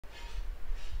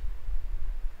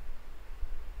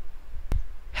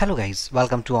Hello guys,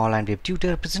 welcome to Online Web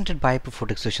Tutor presented by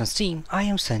Profotech Solutions team. I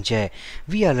am Sanjay.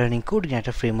 We are learning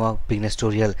CodeIgniter framework beginner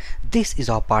tutorial. This is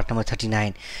our part number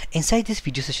 39. Inside this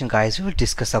video session guys, we will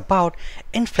discuss about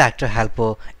Inflector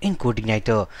Helper in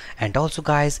CodeIgniter. And also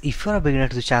guys, if you are a beginner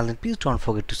to the channel, please don't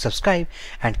forget to subscribe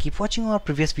and keep watching our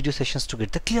previous video sessions to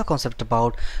get the clear concept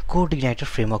about CodeIgniter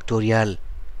framework tutorial.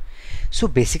 So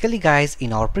basically guys,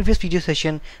 in our previous video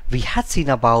session, we had seen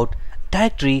about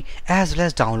directory as well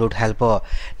as download helper.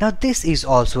 Now this is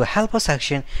also a helper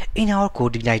section in our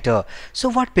CodeIgniter. So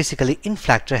what basically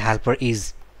Inflector Helper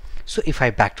is? So if I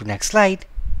back to next slide.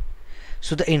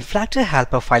 So the Inflector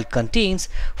Helper file contains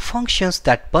functions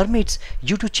that permits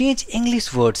you to change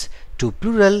English words to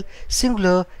plural,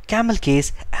 singular, camel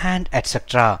case and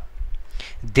etc.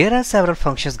 There are several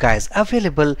functions guys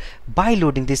available by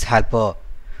loading this helper.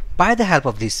 By the help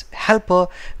of this helper,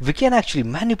 we can actually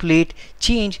manipulate,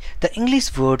 change the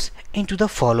English words into the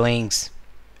followings.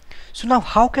 So now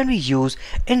how can we use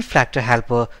Inflector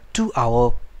Helper to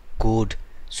our code?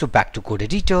 So back to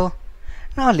CodeIgniter.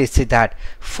 Now let's say that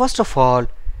first of all,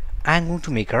 I'm going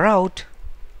to make a route.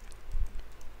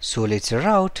 So let's say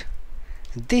route.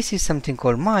 This is something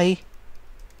called my,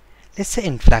 let's say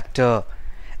Inflector.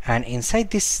 And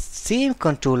inside this same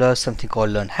controller, something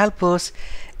called learn helpers.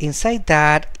 Inside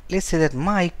that, let's say that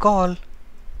my call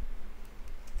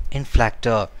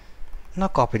Inflector. Now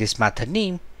copy this method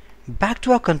name back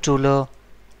to our controller.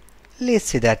 Let's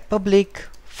say that public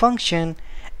function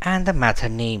and the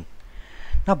method name.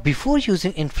 Now before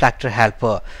using Inflector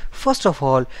Helper, first of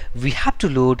all we have to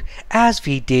load as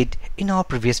we did in our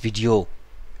previous video.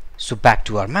 So back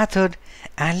to our method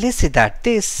and let's say that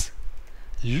this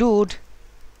load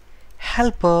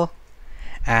helper,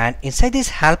 and inside this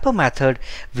helper method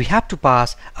we have to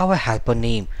pass our helper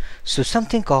name, so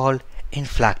something called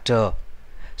Inflector.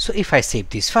 So if I save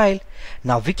this file,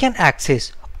 now we can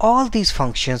access all these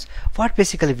functions what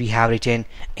basically we have written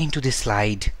into this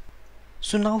slide.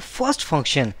 So now first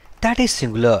function, that is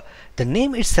singular, the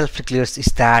name itself declares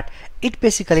is that it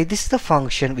basically, this is the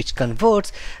function which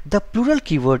converts the plural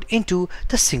keyword into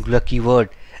the singular keyword.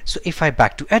 So if I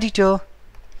back to editor,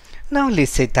 now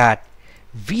let's say that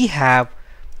we have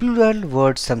plural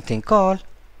word something called,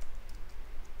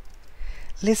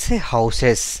 let's say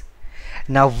houses.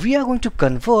 Now we are going to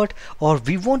convert, or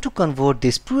we want to convert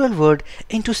this plural word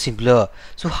into singular.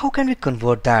 So how can we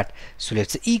convert that? So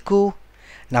let's say echo.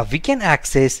 Now we can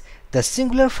access the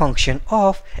singular function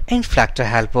of Inflector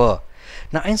Helper.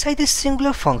 Now inside this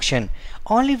singular function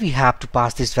only we have to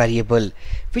pass this variable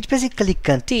which basically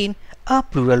contain a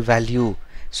plural value.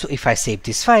 So if I save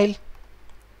this file,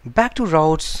 back to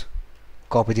routes,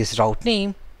 copy this route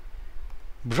name,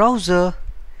 browser,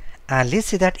 and let's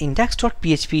say that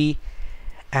index.php,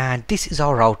 and this is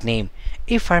our route name.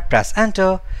 If I press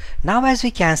enter, now as we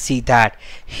can see that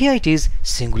here it is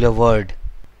singular word.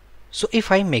 So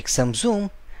if I make some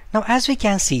zoom, now as we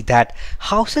can see that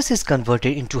houses is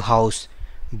converted into house.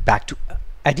 Back to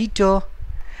editor,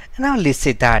 now let's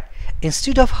say that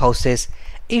instead of houses,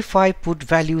 if I put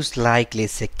values like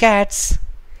let's say cats,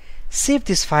 save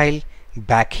this file,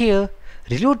 back here,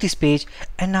 reload this page,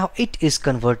 and now it is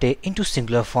converted into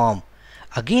singular form.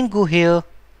 Again go here,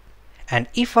 and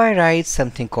if I write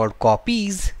something called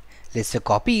copies, let's say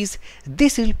copies,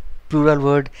 this is plural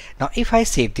word. Now if I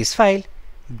save this file,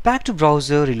 back to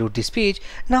browser, reload this page,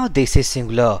 now this is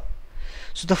singular.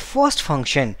 So the first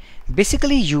function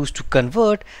basically used to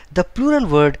convert the plural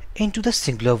word into the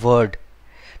singular word.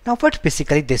 Now what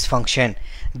basically this function?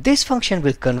 This function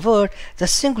will convert the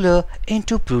singular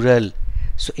into plural.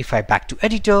 So if I back to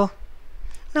editor,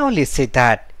 now let's say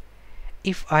that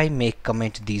if I make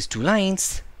comment these two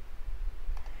lines,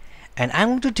 and I'm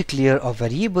going to declare a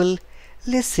variable,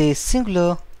 let's say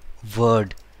singular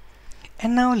word,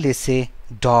 and now let's say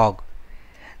dog.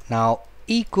 Now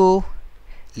echo,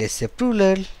 let's say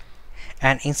plural,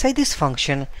 and inside this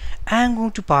function I'm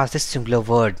going to pass the singular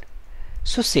word.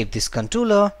 So save this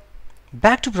controller,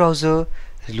 back to browser,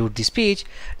 reload this page.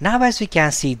 Now as we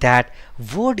can see that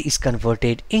word is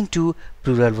converted into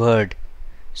plural word.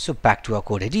 So back to our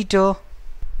code editor.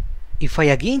 If I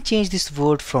again change this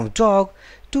word from dog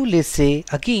to let's say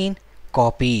again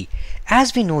copy,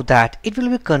 as we know that it will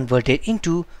be converted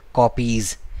into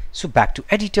copies. So back to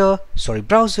editor,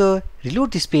 browser,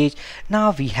 reload this page.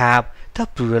 Now we have the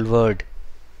plural word.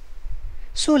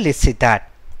 So let's say that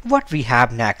what we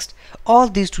have next, all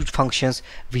these two functions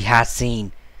we have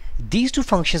seen. These two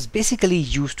functions basically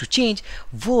used to change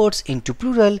words into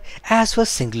plural as well as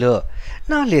singular.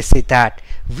 Now let's say that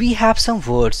we have some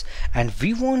words and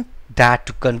we want that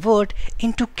to convert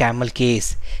into camel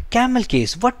case. Camel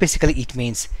case, what basically it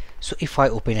means? So if I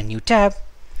open a new tab,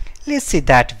 Let's say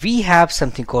that we have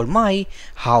something called my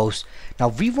house. Now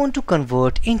we want to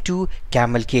convert into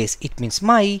camel case. It means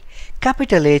my,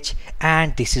 capital H,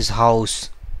 and this is house.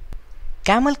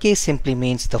 Camel case simply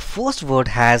means the first word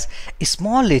has a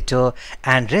small letter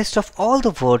and rest of all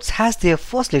the words has their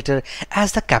first letter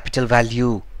as the capital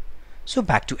value. So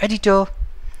back to editor.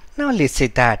 Now let's say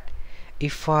that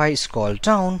if I scroll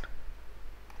down,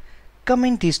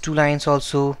 comment these two lines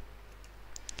also,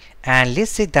 and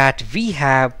let's say that we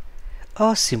have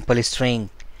a simple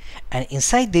string, and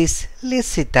inside this let's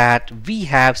say that we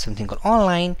have something called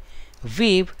online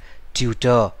web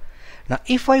tutor. Now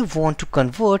if I want to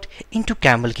convert into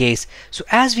camel case, so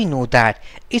as we know that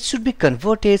it should be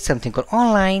converted something called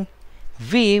online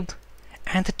web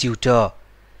and the tutor.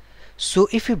 So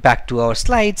if we back to our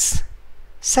slides,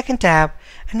 second tab,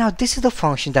 and now this is the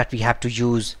function that we have to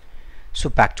use. So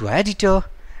back to our editor.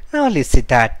 Now let's say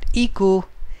that echo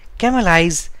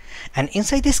camelize, and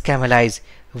inside this camelize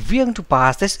we are going to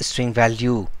pass this string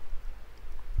value.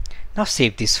 Now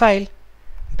save this file,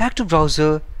 back to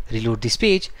browser, reload this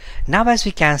page. Now as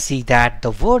we can see that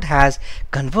the word has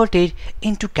converted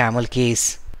into camel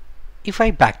case. If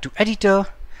I back to editor,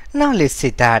 now let's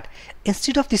say that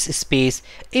instead of this space,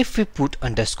 if we put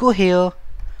underscore here,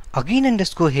 again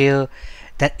underscore here,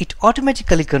 then it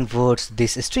automatically converts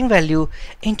this string value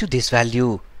into this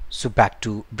value. So back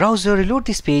to browser, reload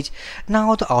this page.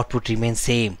 Now the output remains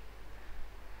same.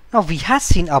 Now we have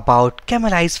seen about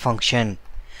camelize function.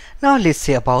 Now let's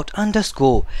say about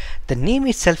underscore. The name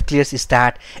itself clears is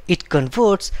that it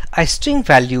converts a string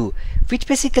value, which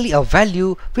basically a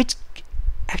value which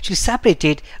actually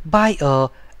separated by a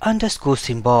underscore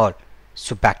symbol.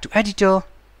 So back to editor,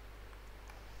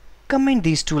 comment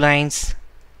these two lines.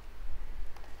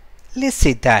 Let's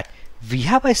say that we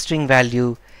have a string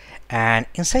value, and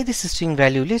inside this string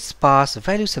value let's pass a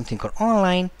value something called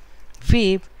online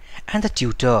web and the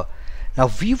tutor.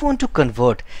 Now we want to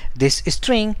convert this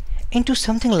string into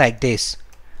something like this.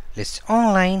 Let's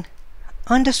online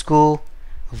underscore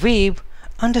web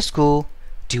underscore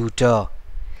tutor.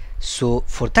 So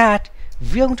for that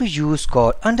we are going to use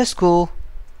called underscore.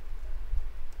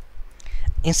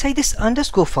 Inside this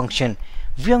underscore function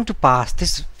we are going to pass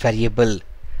this variable.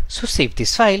 So save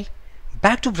this file,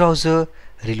 back to browser,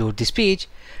 reload this page.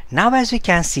 Now as we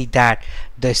can see that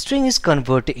the string is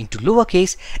converted into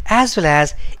lowercase as well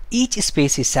as each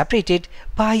space is separated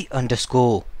by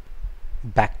underscore.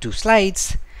 Back to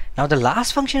slides. Now the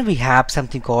last function we have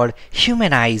something called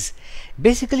humanize.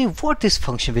 Basically what this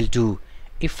function will do,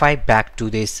 if I back to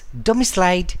this dummy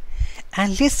slide,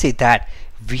 and let's say that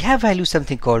we have value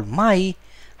something called my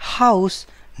house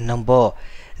number.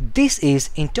 This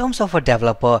is, in terms of a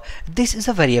developer, this is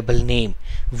a variable name.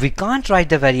 We can't write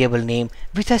the variable name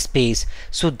with a space,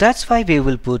 so that's why we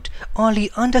will put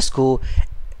only underscore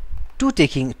to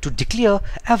declare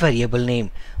a variable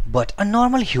name. But a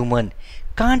normal human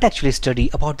can't actually study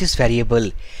about this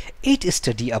variable. It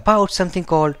study about something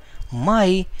called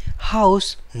my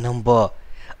house number.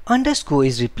 Underscore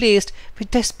is replaced with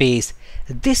the space.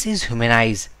 This is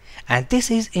humanize, and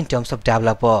this is in terms of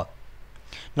developer.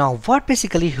 Now what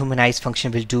basically humanize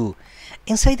function will do,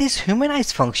 inside this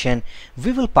humanize function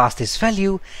we will pass this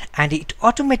value and it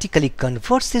automatically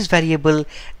converts this variable,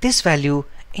 this value,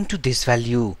 into this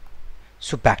value.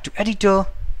 So back to editor.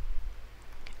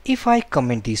 If I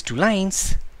comment these two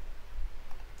lines,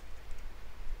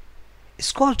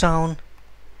 scroll down,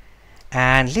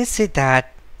 and let's say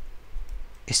that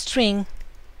string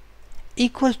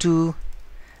equal to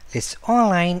let's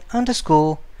online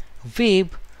underscore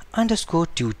web underscore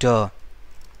tutor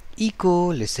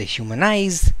echo, let's say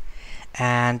humanize,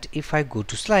 and if I go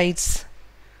to slides,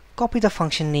 copy the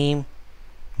function name,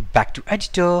 back to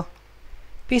editor,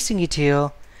 pasting it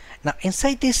here. Now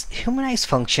inside this humanize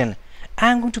function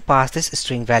I'm going to pass this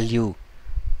string value.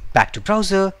 Back to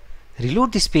browser,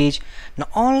 reload this page. Now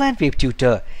online web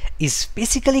tutor is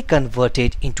basically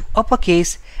converted into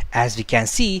uppercase. As we can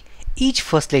see, each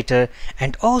first letter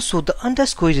and also the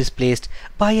underscore is replaced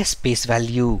by a space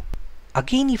value.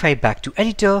 Again if I back to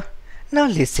editor, now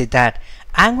let's say that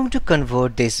I'm going to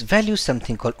convert this value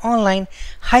something called online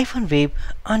 -web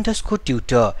underscore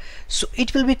tutor. So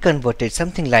it will be converted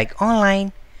something like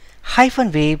online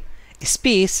 -web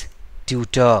space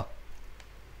tutor.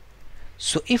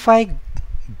 So if I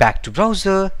back to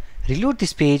browser, reload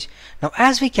this page, now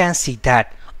as we can see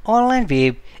that online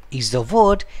web is the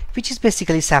word which is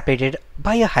basically separated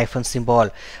by a hyphen symbol,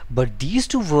 but these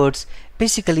two words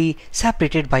basically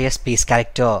separated by a space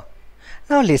character.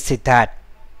 Now let's say that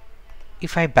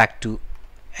if I back to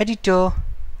editor,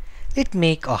 let's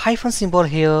make a hyphen symbol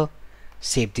here,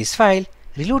 save this file,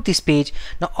 reload this page.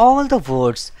 Now all the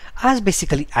words are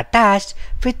basically attached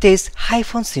with this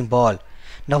hyphen symbol.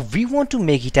 Now we want to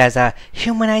make it as a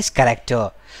humanized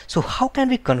character. So how can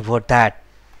we convert that?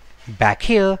 Back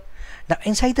here, now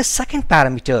inside the second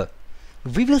parameter,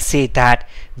 we will say that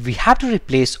we have to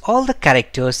replace all the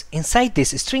characters inside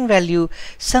this string value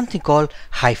something called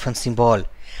hyphen symbol.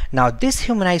 Now this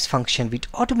humanize function will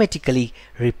automatically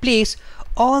replace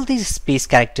all these space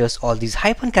characters, all these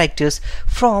hyphen characters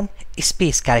from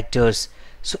space characters.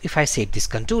 So if I set this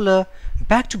controller,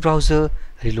 back to browser,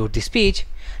 reload this page,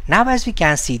 now as we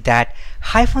can see that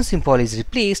hyphen symbol is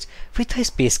replaced with a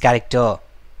space character.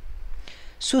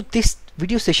 So this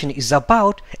video session is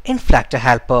about Inflector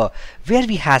Helper, where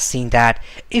we have seen that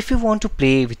if we want to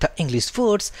play with the English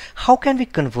words, how can we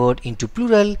convert into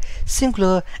plural,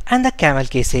 singular and the camel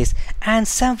cases, and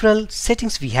several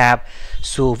settings we have.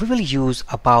 So we will use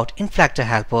about Inflector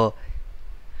Helper.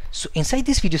 So inside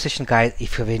this video session guys,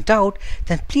 if you have any doubt,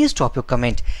 then please drop your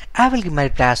comment. I will give my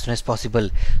reply as soon as possible.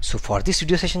 So for this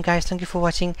video session guys, thank you for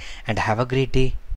watching and have a great day.